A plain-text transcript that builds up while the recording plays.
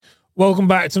Welcome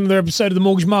back to another episode of the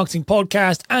Mortgage Marketing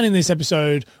Podcast. And in this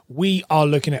episode, we are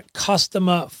looking at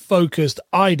customer-focused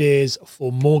ideas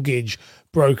for mortgage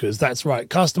brokers. That's right,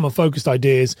 customer-focused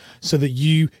ideas so that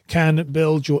you can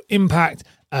build your impact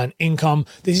and income.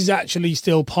 This is actually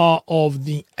still part of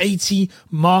the 80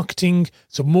 marketing,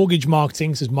 so mortgage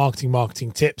marketing, so there's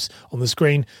marketing tips on the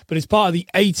screen, but it's part of the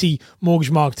 80 mortgage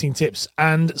marketing tips.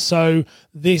 And so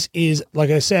this is, like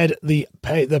I said, the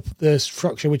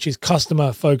structure, which is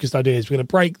customer focused ideas. We're going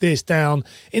to break this down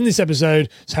in this episode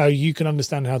so how you can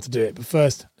understand how to do it. But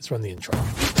first, let's run the intro.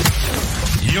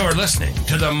 You're listening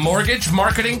to the Mortgage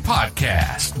Marketing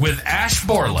Podcast with Ash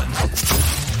Borland,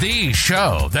 the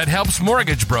show that helps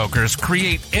mortgage brokers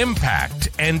create impact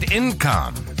and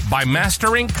income by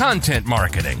mastering content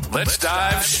marketing. Let's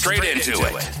dive straight into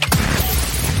it.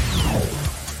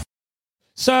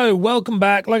 So welcome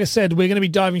back. Like I said, we're going to be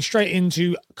diving straight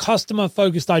into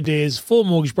customer-focused ideas for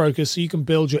mortgage brokers so you can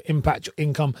build your impact, your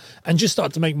income, and just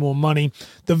start to make more money.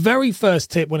 The very first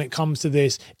tip when it comes to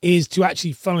this is to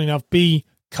actually, funnily enough, be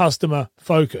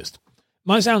customer-focused.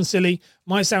 Might sound silly,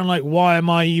 might sound like, why am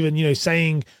I even,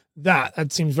 saying that?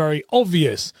 That seems very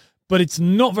obvious, but it's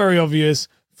not very obvious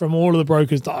from all of the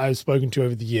brokers that I've spoken to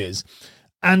over the years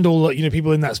and all,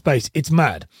 people in that space. It's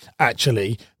mad,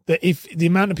 actually, that if the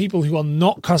amount of people who are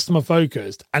not customer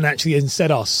focused and actually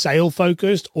instead are sale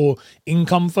focused or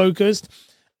income focused,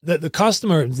 that the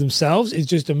customer themselves is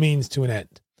just a means to an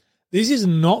end. This is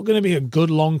not going to be a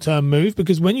good long-term move,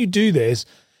 because when you do this,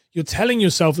 you're telling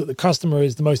yourself that the customer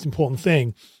is the most important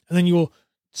thing, and then you're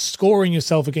scoring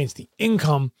yourself against the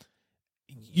income.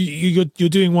 You're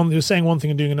saying one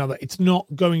thing and doing another. It's not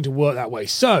going to work that way.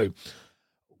 So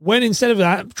when instead of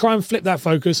that, try and flip that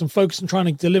focus and focus on trying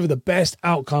to deliver the best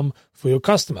outcome for your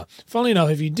customer. Funnily enough,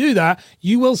 if you do that,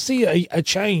 you will see a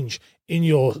change in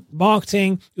your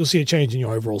marketing. You'll see a change in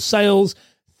your overall sales.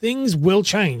 Things will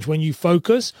change when you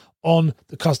focus on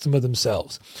the customer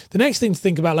themselves. The next thing to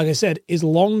think about, like I said, is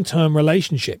long-term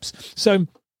relationships. So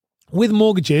with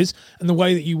mortgages and the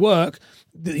way that you work,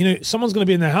 someone's going to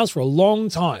be in their house for a long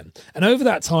time. And over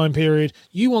that time period,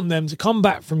 you want them to come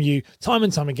back from you time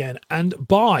and time again and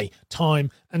buy time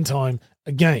and time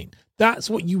again. That's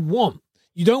what you want.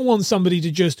 You don't want somebody to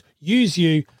just use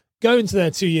you, go into their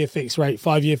 2-year fixed rate,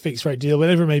 5-year fixed rate deal,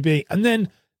 whatever it may be, and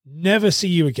then never see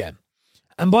you again.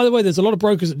 And by the way, there's a lot of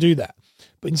brokers that do that.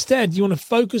 But instead, you want to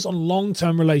focus on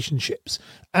long-term relationships.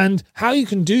 And how you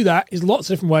can do that is lots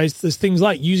of different ways. There's things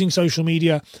like using social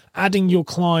media, adding your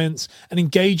clients and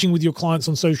engaging with your clients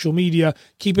on social media,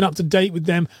 keeping up to date with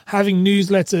them, having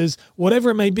newsletters,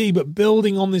 whatever it may be, but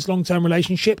building on this long-term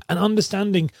relationship and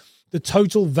understanding the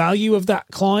total value of that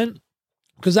client.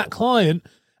 Because that client,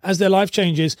 as their life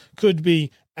changes, could be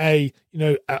a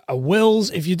wills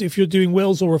if you're doing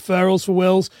wills or referrals for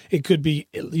wills. It could be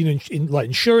like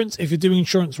insurance if you're doing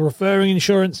insurance or referring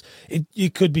insurance.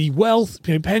 It could be wealth,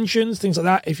 pensions, things like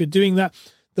that. If you're doing that,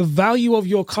 the value of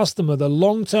your customer, the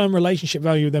long-term relationship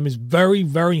value of them is very,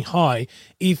 very high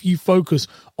if you focus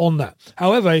on that.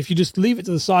 However, if you just leave it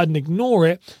to the side and ignore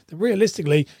it, then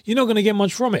realistically, you're not going to get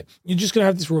much from it. You're just going to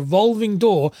have this revolving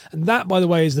door. And that, by the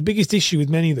way, is the biggest issue with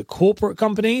many of the corporate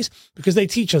companies, because they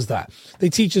teach us that. They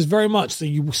teach us very much that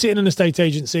you sit in an estate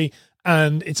agency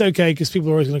and it's okay because people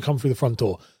are always going to come through the front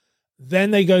door.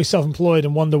 Then they go self-employed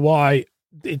and wonder why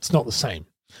it's not the same.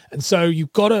 And so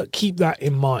you've got to keep that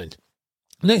in mind.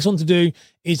 Next one to do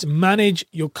is manage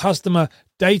your customer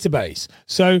database.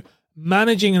 So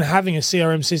managing and having a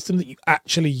CRM system that you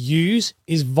actually use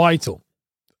is vital,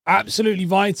 absolutely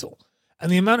vital.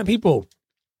 And the amount of people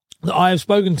that I have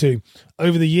spoken to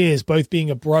over the years, both being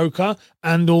a broker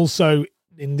and also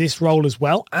in this role as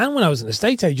well, and when I was an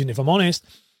estate agent, if I'm honest,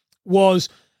 was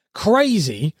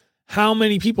crazy how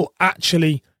many people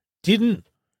actually didn't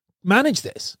manage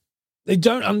this. They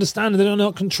don't understand, they don't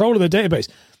have control of their database.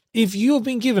 If you have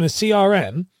been given a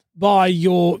CRM by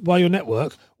your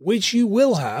network, which you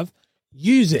will have,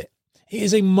 use it. It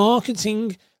is a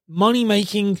marketing,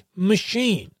 money-making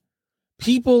machine.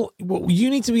 You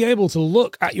need to be able to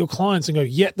look at your clients and go,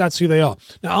 yeah, that's who they are.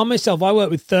 Now, I myself, I work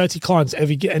with 30 clients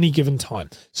any given time.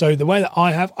 So the way that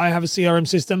I have a CRM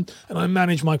system and I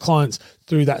manage my clients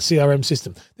through that CRM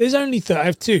system. There's only 30. I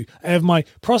have two. I have my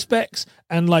prospects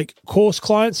and like course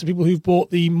clients, so people who've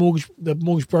bought the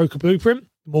mortgage broker blueprint,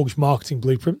 mortgage marketing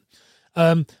blueprint.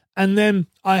 And then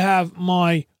I have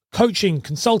my coaching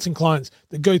consulting clients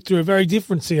that go through a very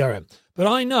different CRM. But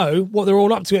I know what they're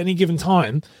all up to at any given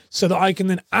time so that I can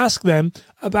then ask them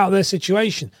about their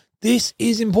situation. This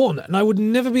is important, and I would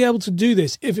never be able to do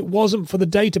this if it wasn't for the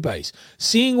database.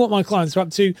 Seeing what my clients are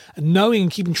up to and knowing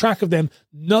and keeping track of them,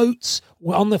 notes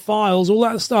on the files, all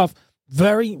that stuff,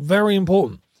 Very, very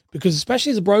important, because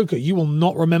especially as a broker, you will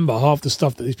not remember half the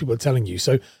stuff that these people are telling you.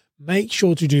 So make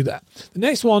sure to do that. The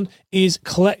next one is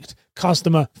collect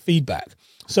customer feedback.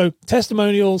 So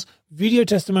testimonials, video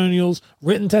testimonials,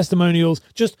 written testimonials,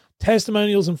 just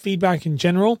testimonials and feedback in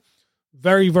general,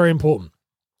 very, very important.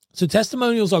 So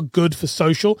testimonials are good for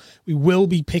social. We will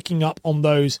be picking up on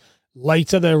those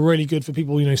later. They're really good for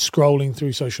people, scrolling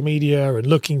through social media and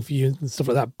looking for you and stuff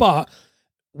like that. But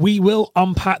we will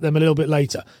unpack them a little bit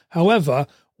later. However,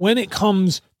 when it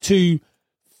comes to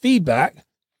feedback,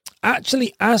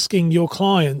 actually asking your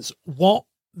clients what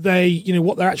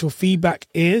what their actual feedback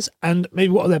is and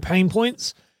maybe what are their pain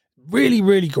points, really,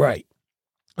 really great.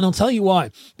 And I'll tell you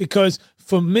why. Because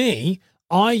for me,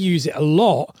 I use it a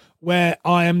lot where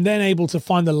I am then able to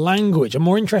find the language. I'm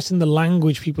more interested in the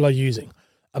language people are using.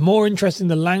 I'm more interested in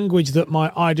the language that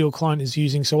my ideal client is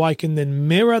using, so I can then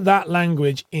mirror that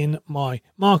language in my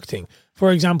marketing.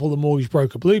 For example, the Mortgage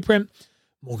Broker Blueprint,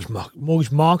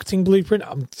 Mortgage Marketing Blueprint.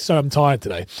 I'm tired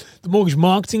today. The Mortgage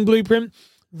Marketing Blueprint,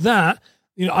 that,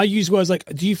 I use words like,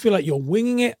 do you feel like you're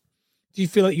winging it? Do you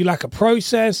feel like you lack a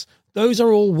process? Those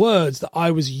are all words that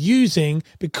I was using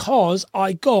because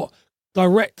I got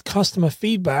direct customer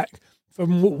feedback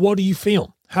from what do you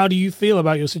feel? How do you feel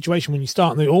about your situation when you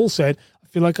start? And they all said, I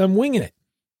feel like I'm winging it.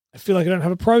 I feel like I don't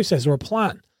have a process or a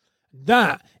plan.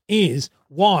 That is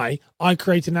why I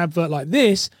created an advert like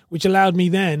this, which allowed me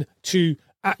then to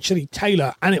actually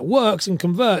tailor, and it works and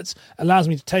converts, allows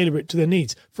me to tailor it to their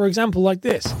needs. For example, like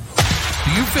this.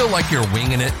 Do you feel like you're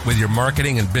winging it with your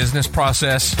marketing and business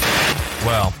process?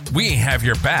 Well, we have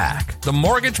your back. The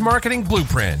Mortgage Marketing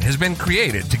Blueprint has been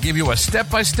created to give you a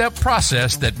step-by-step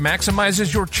process that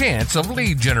maximizes your chance of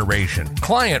lead generation,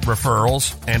 client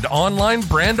referrals, and online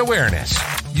brand awareness.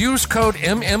 Use code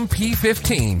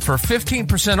MMP15 for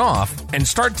 15% off and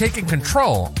start taking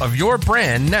control of your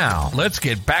brand now. Let's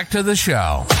get back to the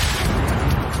show.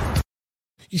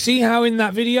 You see how in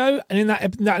that video and in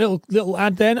that little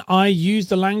ad then, I used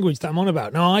the language that I'm on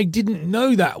about. Now, I didn't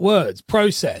know that words,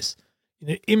 process,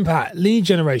 impact, lead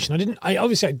generation. I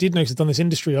obviously did know because I've done this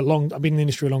industry I've been in the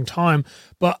industry a long time,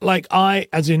 but like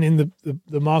as in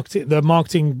the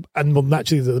marketing and well,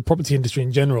 naturally the property industry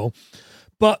in general,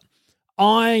 but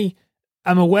I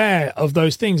am aware of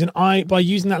those things, and by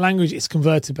using that language, it's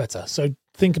converted better. So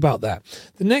think about that.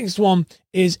 The next one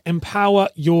is empower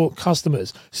your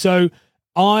customers. So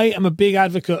I am a big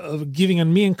advocate of giving,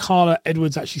 and me and Carla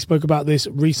Edwards actually spoke about this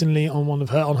recently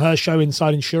on her show,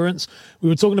 Inside Insurance. We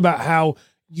were talking about how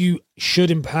you should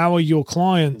empower your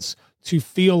clients to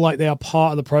feel like they are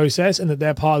part of the process and that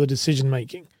they're part of the decision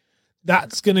making.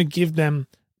 That's going to give them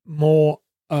more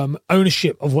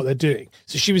ownership of what they're doing.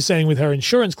 So she was saying with her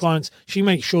insurance clients, she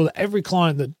makes sure that every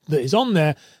client that is on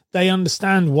there, they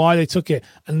understand why they took it,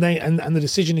 and the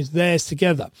decision is theirs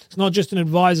together. It's not just an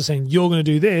advisor saying, you're going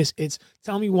to do this. It's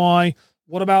tell me why,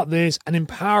 what about this, and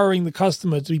empowering the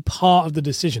customer to be part of the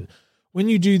decision. When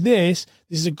you do this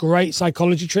is a great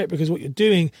psychology trick, because what you're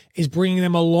doing is bringing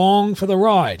them along for the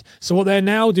ride. So what they're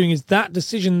now doing is that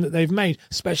decision that they've made,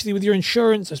 especially with your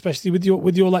insurance, especially with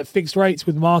your like fixed rates,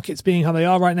 with markets being how they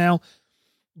are right now,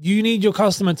 you need your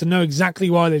customer to know exactly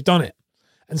why they've done it.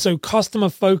 And so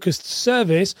customer-focused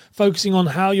service, focusing on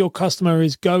how your customer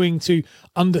is going to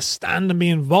understand and be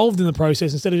involved in the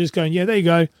process instead of just going, yeah, there you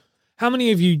go. How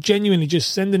many of you genuinely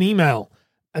just send an email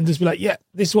and just be like, yeah,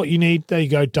 this is what you need. There you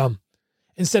go, done.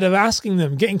 Instead of asking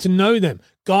them, getting to know them,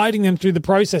 guiding them through the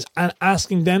process and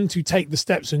asking them to take the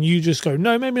steps, and you just go,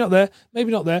 no, maybe not there,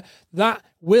 maybe not there. That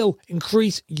will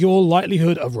increase your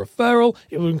likelihood of referral.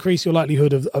 It will increase your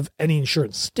likelihood of any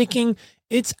insurance sticking.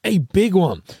 It's a big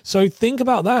one. So think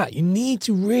about that. You need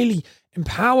to really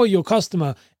empower your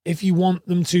customer if you want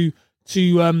them to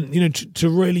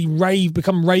really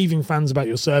become raving fans about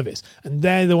your service. And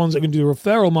they're the ones that are going to do the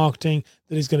referral marketing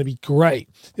that is going to be great.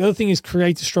 The other thing is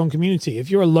create a strong community.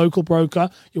 If you're a local broker,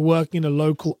 you're working in a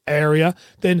local area,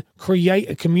 then create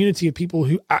a community of people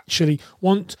who actually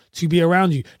want to be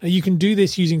around you. Now, you can do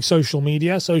this using social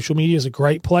media. Social media is a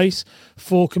great place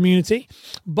for community,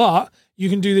 but you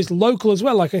can do this local as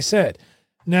well, like I said.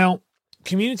 Now,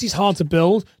 community is hard to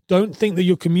build. Don't think that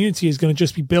your community is going to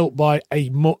just be built by a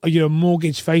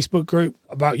mortgage Facebook group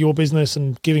about your business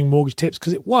and giving mortgage tips,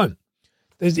 because it won't.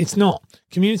 It's not.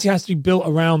 Community has to be built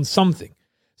around something.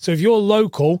 So if you're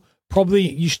local, probably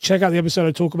you should check out the episode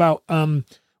I talk about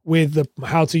with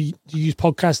how to use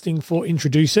podcasting for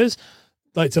introducers,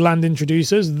 like to land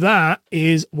introducers. That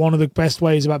is one of the best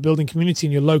ways about building community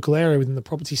in your local area within the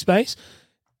property space.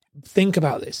 Think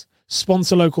about this.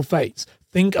 Sponsor local fetes.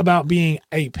 Think about being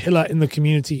a pillar in the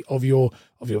community of your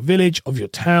village, of your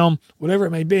town, whatever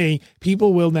it may be.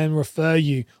 People will then refer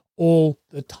you all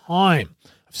the time.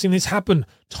 I've seen this happen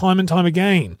time and time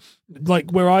again.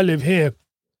 Like where I live here,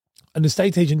 an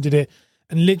estate agent did it,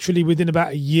 and literally within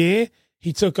about a year,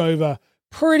 he took over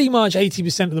pretty much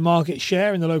 80% of the market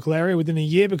share in the local area within a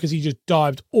year because he just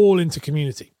dived all into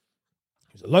community.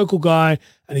 He's a local guy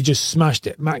and he just smashed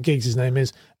it. Matt Giggs, his name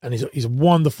is, and he's a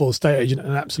wonderful estate agent and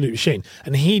an absolute machine.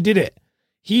 And he did it.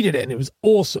 And it was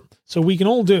awesome. So we can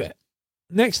all do it.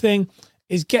 Next thing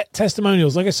is get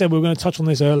testimonials. Like I said, we're going to touch on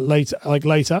this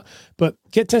later, but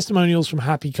get testimonials from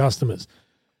happy customers.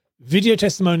 Video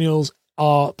testimonials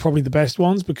are probably the best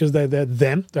ones because they're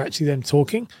actually them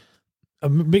talking. A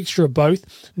mixture of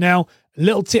both. Now, a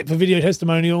little tip for video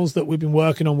testimonials that we've been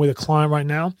working on with a client right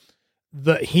now,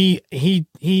 that he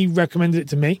recommended it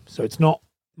to me, so it's not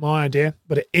my idea,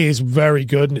 but it is very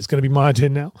good, and it's going to be my idea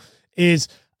now, is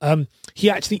he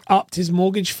actually upped his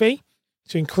mortgage fee,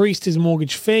 so increased his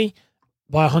mortgage fee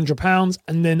by £100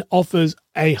 and then offers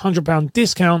a £100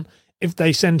 discount if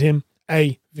they send him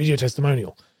a video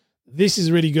testimonial. This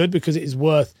is really good because it is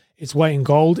worth its weight in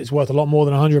gold. It's worth a lot more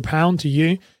than £100 to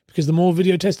you, because the more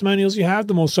video testimonials you have,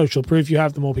 the more social proof you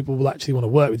have, the more people will actually want to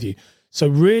work with you. So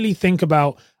really think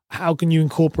about how can you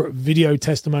incorporate video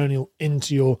testimonial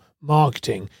into your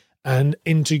marketing and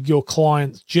into your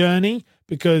client's journey,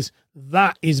 because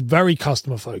that is very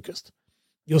customer focused.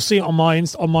 You'll see it on my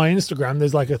Instagram,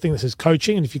 there's like a thing that says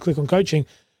coaching, and if you click on coaching,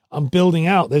 I'm building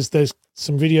out. There's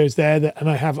some videos there and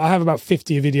I have about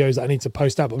 50 videos that I need to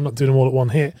post out, but I'm not doing them all at one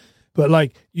hit. But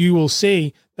like you will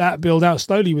see that build out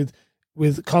slowly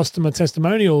with customer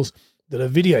testimonials that are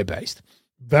video based.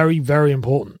 Very, very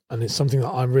important. And it's something that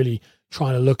I'm really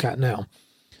trying to look at now.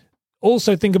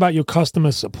 Also think about your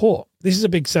customer support. This is a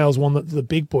big sales one that the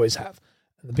big boys have.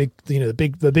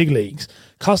 The big leagues.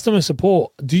 Customer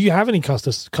support. Do you have any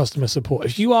customer support?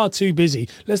 If you are too busy,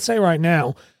 let's say right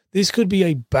now, this could be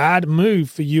a bad move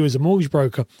for you as a mortgage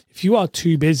broker. If you are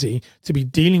too busy to be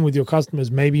dealing with your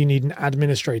customers, maybe you need an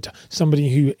administrator, somebody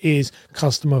who is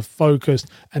customer focused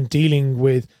and dealing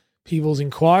with people's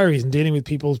inquiries and dealing with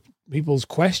people's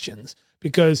questions.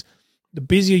 Because the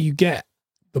busier you get,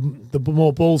 the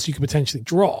more balls you could potentially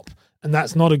drop. And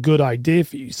that's not a good idea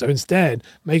for you. So instead,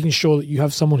 making sure that you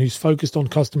have someone who's focused on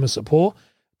customer support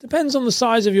depends on the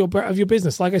size of your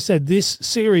business. Like I said, this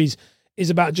series is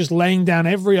about just laying down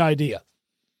every idea.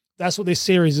 That's what this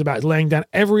series is about, is laying down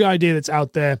every idea that's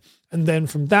out there. And then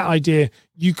from that idea,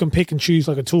 you can pick and choose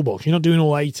like a toolbox. You're not doing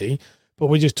all 80, but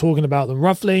we're just talking about them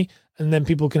roughly. And then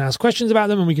people can ask questions about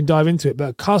them and we can dive into it.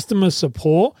 But customer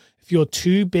support, if you're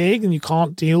too big and you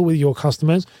can't deal with your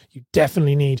customers, you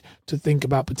definitely need to think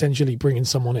about potentially bringing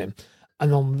someone in.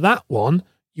 And on that one,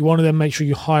 you want to then make sure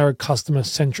you hire a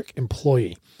customer-centric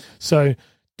employee. So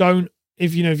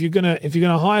if you're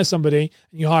gonna hire somebody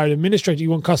and you hire an administrator,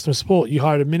 you want customer support. You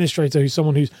hire an administrator who's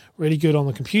someone who's really good on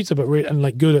the computer, but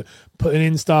good at putting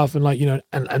in stuff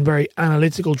and very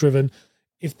analytical driven.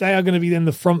 If they are going to be then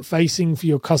the front facing for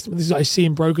your customer, this is what I see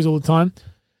in brokers all the time.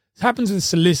 It happens with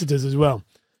solicitors as well.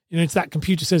 It's that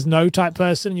computer says no type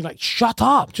person. You're like, shut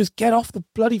up, just get off the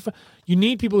bloody phone. You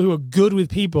need people who are good with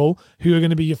people who are going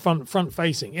to be your front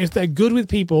facing. If they're good with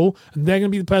people and they're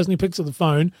going to be the person who picks up the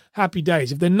phone, happy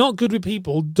days. If they're not good with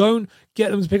people, don't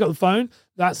get them to pick up the phone.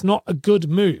 That's not a good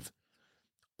move.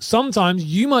 Sometimes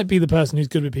you might be the person who's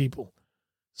good with people.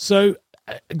 So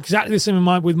exactly the same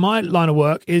with my line of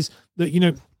work is that,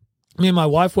 me and my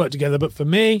wife work together, but for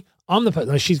me, I'm the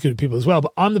person, she's good with people as well,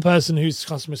 but I'm the person who's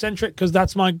customer centric because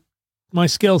that's my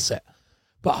skill set.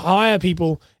 But hire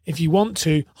people if you want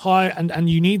to hire, and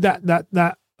you need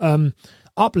that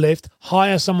uplift.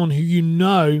 Hire someone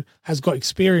who has got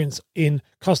experience in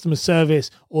customer service,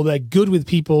 or they're good with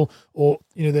people, or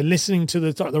they're listening to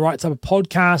the right type of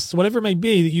podcasts, whatever it may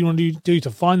be that you want to do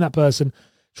to find that person.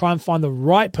 Try and find the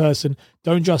right person.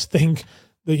 Don't just think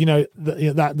that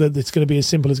that it's going to be as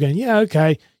simple as going, yeah,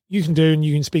 okay, you can do, and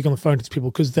you can speak on the phone to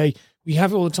people, because we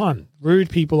have it all the time. Rude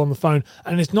people on the phone,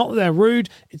 and it's not that they're rude;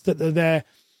 it's that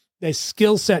their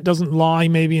skill set doesn't lie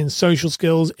maybe in social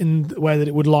skills in the way that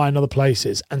it would lie in other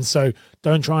places. And so,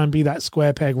 don't try and be that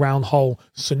square peg round hole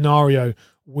scenario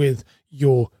with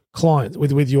your clients,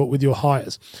 with your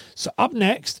hires. So up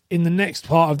next, in the next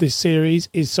part of this series,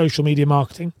 is social media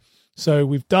marketing. So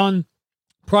we've done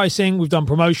pricing, we've done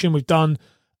promotion, we've done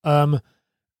email.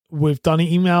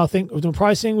 I think we've done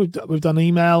pricing, we've done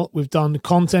email, we've done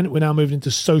content. We're now moving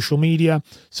into social media.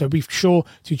 So be sure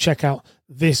to check out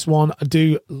this one. I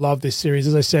do love this series.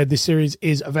 As I said, this series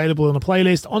is available on a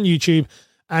playlist on YouTube,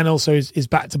 and also is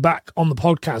back-to-back on the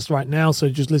podcast right now. So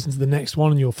just listen to the next one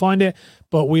and you'll find it.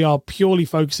 But we are purely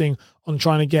focusing on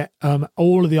trying to get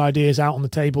all of the ideas out on the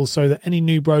table so that any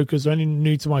new brokers or any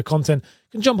new to my content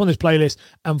can jump on this playlist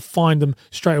and find them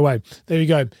straight away. There you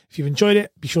go. If you've enjoyed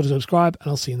it, be sure to subscribe, and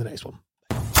I'll see you in the next one.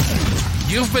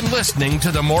 You've been listening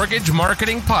to the Mortgage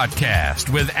Marketing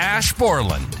Podcast with Ash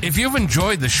Borland. If you've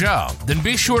enjoyed the show, then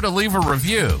be sure to leave a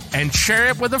review and share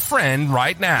it with a friend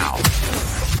right now.